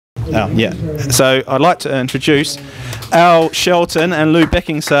Oh, yeah. So I'd like to introduce Al Shelton and Lou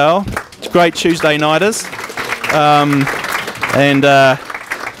Beckingsale, great Tuesday nighters.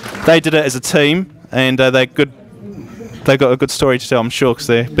 They did it as a team, and they're good. They've got a good story to tell, I'm sure, because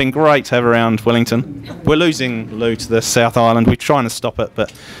they've been great to have around Wellington. We're losing Lou to the South Island. We're trying to stop it,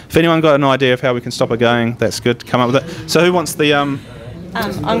 but if anyone got an idea of how we can stop it going, that's good. Come up with it. So who wants the... I'm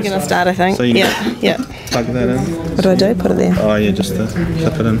going to start, I think. So you plug that in. What do I do? Put it there? Oh, yeah, just clip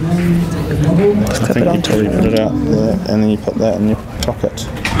it in. Just clip it on. You probably put it out there, and then you put that in your pocket.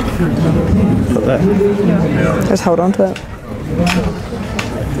 Put that. Just hold on to it.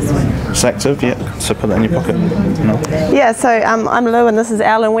 It's active, yeah. So put that in your pocket. No. Yeah, so I'm Lou and this is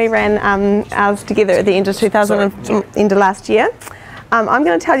Al, and we ran ours together at the end of end of last year. I'm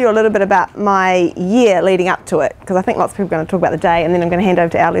going to tell you a little bit about my year leading up to it, because I think lots of people are going to talk about the day, and then I'm going to hand over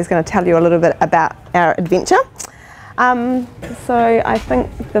to Al, who's going to tell you a little bit about our adventure. So I think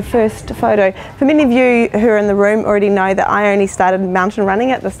the first photo, for many of you who are in the room already know that I only started mountain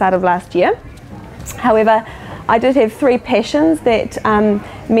running at the start of last year. However, I did have three passions that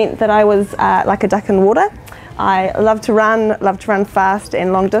meant that I was like a duck in water. I love to run fast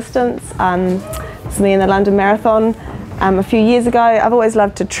and long distance. It's me in the London Marathon a few years ago. I've always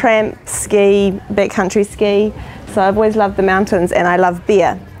loved to tramp, ski, backcountry ski. So I've always loved the mountains, and I love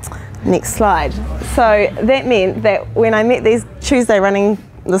beer. Next slide. So that meant that when I met these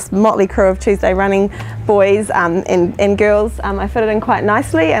this motley crew of Tuesday running boys and girls, I fitted in quite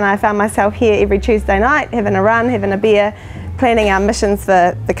nicely, and I found myself here every Tuesday night having a run, having a beer, planning our missions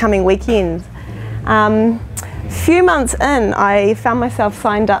for the coming weekend. Few months in, I found myself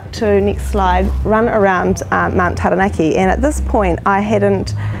signed up to, next slide, run around Mount Taranaki, and at this point I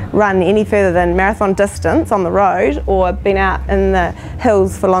hadn't run any further than marathon distance on the road or been out in the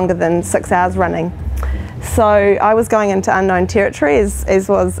hills for longer than 6 hours running. So I was going into unknown territory, as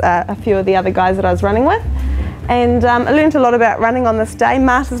was a few of the other guys that I was running with. And I learned a lot about running on this day.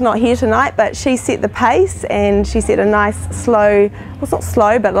 Marta's not here tonight, but she set the pace, and she set a nice slow, well, it's not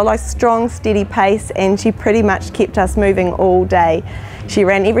slow, but a nice strong, steady pace, and she pretty much kept us moving all day. She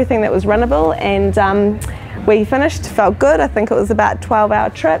ran everything that was runnable, and we finished, felt good. I think it was about a 12-hour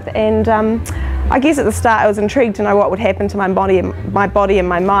trip, and I guess at the start I was intrigued to know what would happen to my body and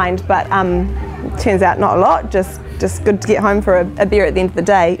my mind, but turns out not a lot, just good to get home for a beer at the end of the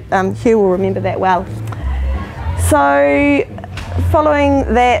day. Hugh will remember that well. So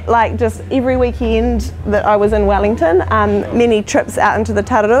following that, like just every weekend that I was in Wellington, many trips out into the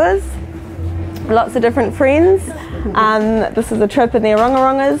Tararuas, lots of different friends. This is a trip in the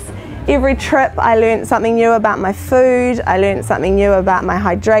Orongorongas. Every trip I learned something new about my food, I learned something new about my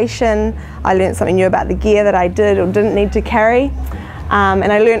hydration, I learned something new about the gear that I did or didn't need to carry.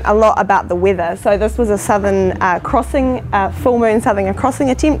 And I learned a lot about the weather. So this was a southern crossing, full moon southern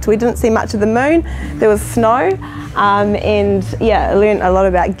crossing attempt. We didn't see much of the moon. There was snow, and yeah, I learned a lot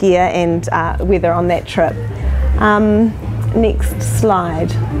about gear and weather on that trip. Next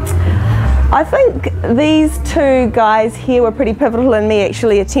slide. I think these two guys here were pretty pivotal in me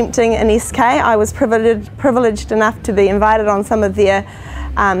actually attempting an SK. I was privileged enough to be invited on some of their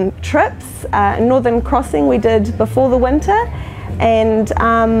trips. Northern Crossing we did before the winter, and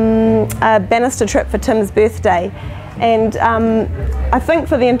a Bannister trip for Tim's birthday. And I think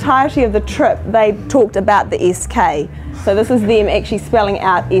for the entirety of the trip they talked about the SK. So this is them actually spelling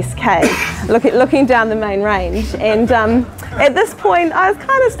out SK, looking down the main range. And at this point I was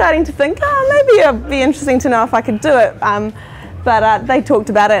kind of starting to think, oh, maybe it'd be interesting to know if I could do it. But they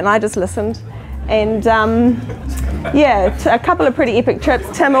talked about it and I just listened. And yeah, a couple of pretty epic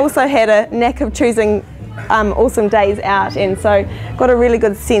trips. Tim also had a knack of choosing awesome days out, and so got a really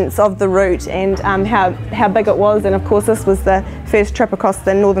good sense of the route and how big it was. And of course this was the first trip across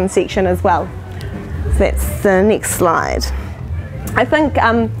the northern section as well. So that's the next slide. I think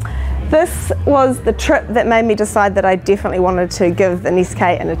this was the trip that made me decide that I definitely wanted to give an SK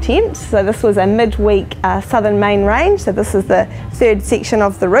an attempt. So this was a midweek southern main range, so this is the third section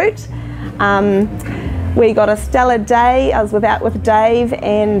of the route. We got a stellar day. I was out with Dave,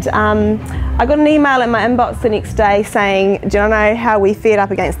 and I got an email in my inbox the next day saying, do you know how we fared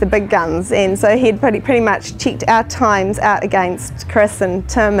up against the big guns? And so he'd pretty much checked our times out against Chris and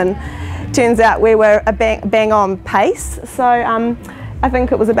Tim, and turns out we were a bang on pace. So I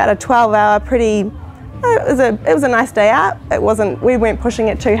think it was about a 12-hour it was a nice day out. We weren't pushing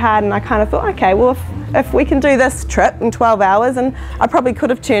it too hard, and I kind of thought, okay, well if we can do this trip in 12 hours, and I probably could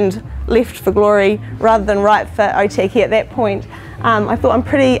have turned left for Glory rather than right for Otaki at that point. I thought I'm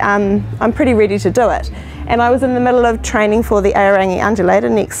pretty ready to do it. And I was in the middle of training for the Aorangi Undulator.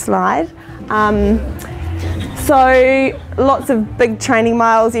 Next slide. So lots of big training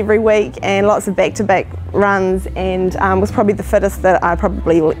miles every week and lots of back-to-back runs, and was probably the fittest that I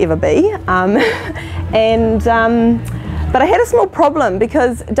probably will ever be. But I had a small problem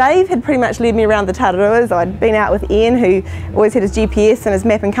because Dave had pretty much led me around the Tararuas. I'd been out with Ian, who always had his GPS and his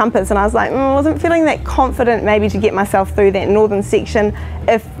map and compass, and I was like, wasn't feeling that confident maybe to get myself through that northern section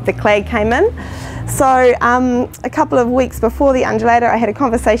if the clag came in. So a couple of weeks before the undulator, I had a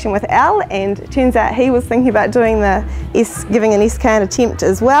conversation with Al, and it turns out he was thinking about doing giving an SK an attempt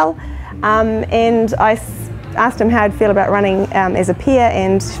as well. And I asked him how I'd feel about running as a pair,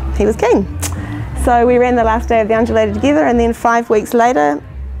 and he was keen. So we ran the last day of the undulator together, and then 5 weeks later,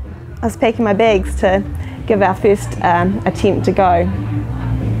 I was packing my bags to give our first attempt to go.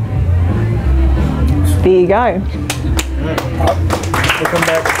 There you go. We'll come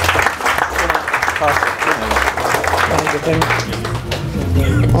back.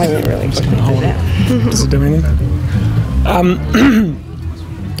 Does it do anything?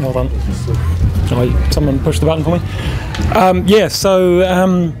 Hold on. Oh, someone pushed the button for me. Yeah, so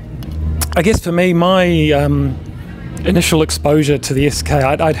I guess for me, my initial exposure to the SK,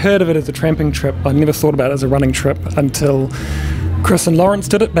 I'd heard of it as a tramping trip. I'd never thought about it as a running trip until Chris and Lawrence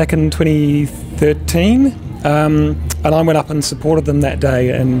did it back in 2013. And I went up and supported them that day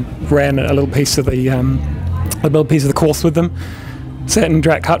and ran a little piece of the course with them. Sat in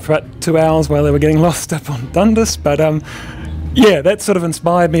Drac Hut for about 2 hours while they were getting lost up on Dundas. But yeah, that sort of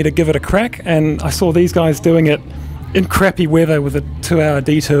inspired me to give it a crack, and I saw these guys doing it in crappy weather with a 2-hour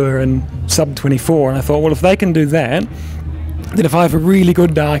detour and sub 24, and I thought, well, if they can do that, then if I have a really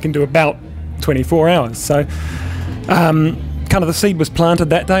good day, I can do about 24 hours. So kind of the seed was planted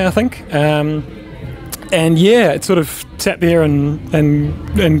that day, I think. And yeah, it sort of sat there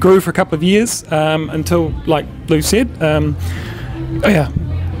and grew for a couple of years until, like Lou said, yeah,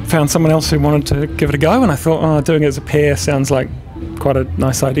 found someone else who wanted to give it a go, and I thought, doing it as a pair sounds like quite a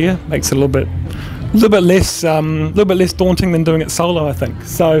nice idea. Makes it a little bit less daunting than doing it solo, I think.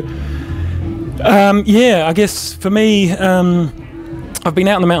 So yeah, I guess for me, I've been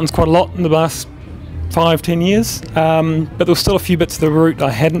out in the mountains quite a lot in the last 5-10 years, but there was still a few bits of the route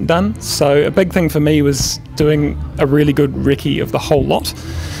I hadn't done. So a big thing for me was doing a really good recce of the whole lot.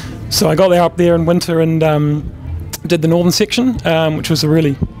 So I got up there in winter and did the northern section, which was a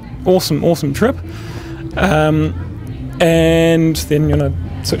really awesome trip. And then you want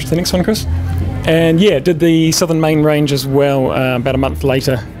to switch to the next one, Chris? And yeah, did the Southern Main Range as well about a month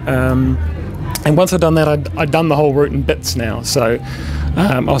later. And once I'd done that, I'd done the whole route in bits now. So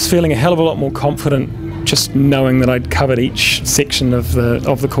I was feeling a hell of a lot more confident just knowing that I'd covered each section of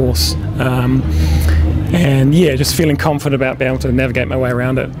the course. And yeah, just feeling confident about being able to navigate my way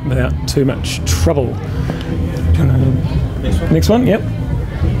around it without too much trouble. Next one, yep.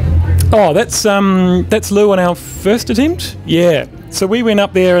 Oh, that's Lou on our first attempt. Yeah. So we went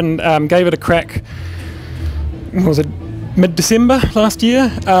up there and gave it a crack. Was it mid-December last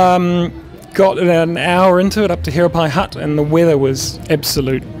year? Got about an hour into it up to Ratify Hut, and the weather was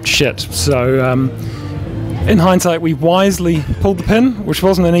absolute shit. So in hindsight, we wisely pulled the pin, which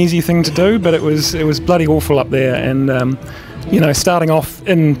wasn't an easy thing to do, but it was bloody awful up there. And you know, starting off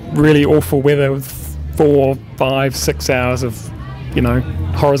in really awful weather with 4, 5, 6 hours of, you know,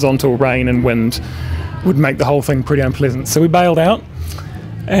 horizontal rain and wind would make the whole thing pretty unpleasant. So we bailed out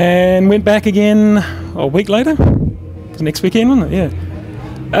and went back again a week later. The next weekend, wasn't it?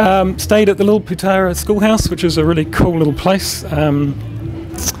 Yeah. Stayed at the little Putara schoolhouse, which is a really cool little place.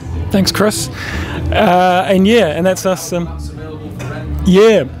 Thanks, Chris. And yeah, and that's us. Yeah.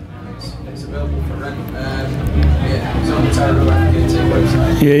 It's available for rent. It's on the Tararuga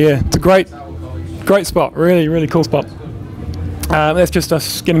website. Yeah. It's a great spot. Really cool spot. That's just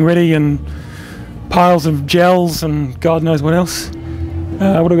us getting ready and piles of gels and God knows what else.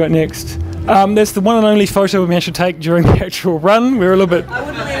 What do we got next? That's the one and only photo we managed to take during the actual run. We were a little bit... I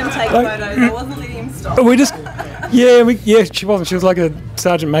wouldn't let him take photos. I wasn't letting him stop. We just... Yeah, she wasn't. She was like a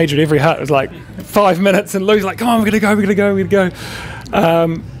sergeant major at every hut. It was like 5 minutes and Lou's like, come on, we're going to go.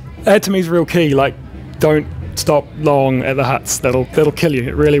 That to me is real key. Like, don't stop long at the huts. That'll kill you.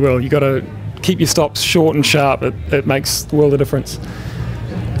 It really will. You got to keep your stops short and sharp. It makes the world of difference.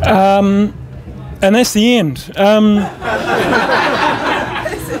 And that's the end.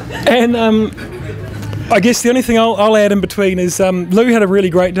 I guess the only thing I'll add in between is Lou had a really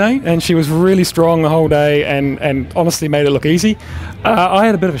great day, and she was really strong the whole day and honestly made it look easy. I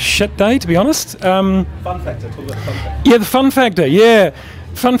had a bit of a shit day, to be honest. Fun factor. Talk about fun factor. Yeah, the fun factor, yeah.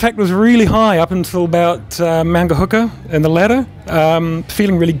 Fun factor was really high up until about Mangahuka and the ladder.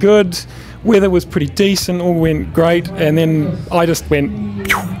 Feeling really good. Weather was pretty decent, all went great, and then I just went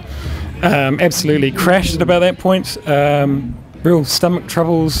Absolutely crashed at about that point. Real stomach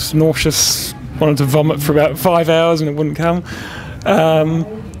troubles, nauseous, wanted to vomit for about 5 hours and it wouldn't come.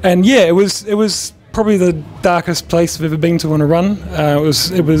 And yeah, it was probably the darkest place I've ever been to on a run.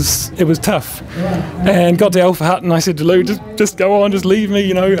 It was tough. And got to Alpha Hut and I said to Lou, just go on, just leave me,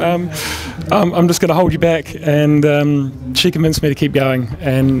 you know. I'm just going to hold you back. And she convinced me to keep going.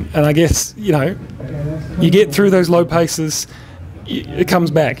 And I guess, you know, you get through those low paces, it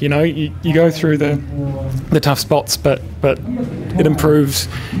comes back, you know. You go through the tough spots, but it improves.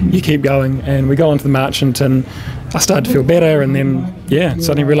 You keep going, and we on to the Marchant, and I started to feel better, and then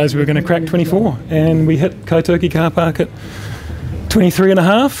suddenly realised we were going to crack 24, and we hit Kaitoke car park at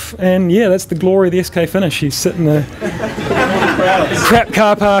 23.5, and that's the glory of the SK finish. You sit in the crap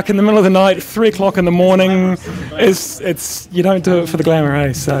car park in the middle of the night, 3 o'clock in the morning. It's you don't do it for the glamour,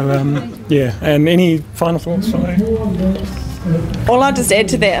 eh? So And any final thoughts from you? Well, I'll just add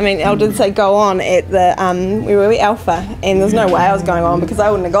to that. I mean, Elle did say go on at the, we were at Alpha, and there's no way I was going on because I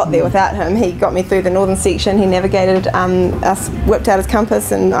wouldn't have got there without him. He got me through the northern section, he navigated us, whipped out his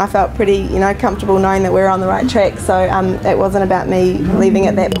compass, and I felt pretty, you know, comfortable knowing that we were on the right track. So it wasn't about me leaving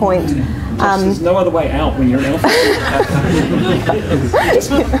at that point. There's no other way out when you're in Alpha.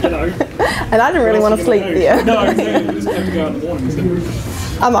 Just, you know. And I didn't really want to sleep there. No, you just have to go in the morning.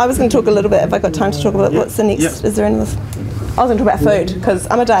 I was going to talk a little bit, if I got time to talk about what's the next, is there any this? I was going to talk about food because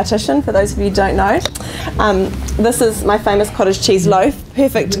I'm a dietitian, for those of you who don't know. This is my famous cottage cheese loaf,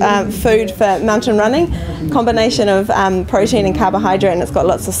 perfect food for mountain running. Combination of protein and carbohydrate, and it's got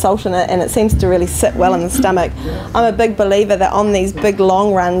lots of salt in it, and it seems to really sit well in the stomach. I'm a big believer that on these big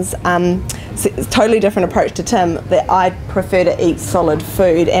long runs, it's a totally different approach to Tim, that I prefer to eat solid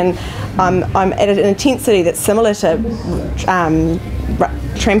food, and I'm at an intensity that's similar to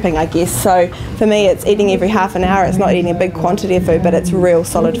tramping, I guess. So for me, it's eating every half an hour. It's not eating a big quantity of food, but it's real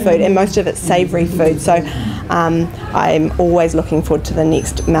solid food, and most of it's savoury food. So I'm always looking forward to the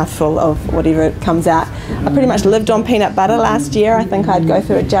next mouthful of whatever comes out. I pretty much lived on peanut butter last year. I think I'd go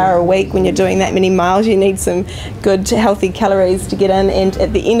through a jar a week. When you're doing that many miles, you need some good, healthy calories to get in. And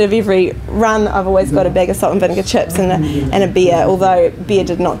at the end of every run, I've always got a bag of salt and vinegar chips and a beer. Although beer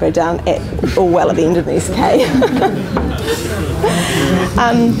did not go down at all well at the end of the SK.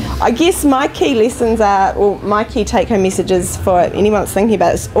 I guess my key lessons are, or my key take-home messages for anyone that's thinking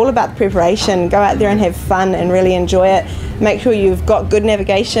about it, it's all about the preparation. Go out there and have fun and really enjoy it. Make sure you've got good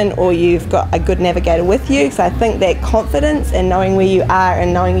navigation or you've got a good navigator with you. So I think that confidence and knowing where you are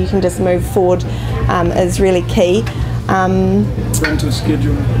and knowing you can just move forward is really key. Run to a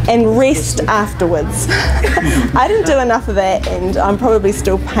schedule. And rest afterwards. I didn't do enough of that, and I'm probably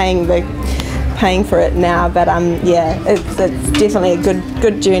still paying for it now, but it's definitely a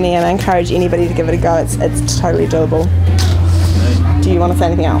good journey, and I encourage anybody to give it a go. It's totally doable. Do you want to say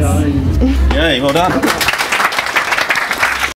anything else? Yay, well done.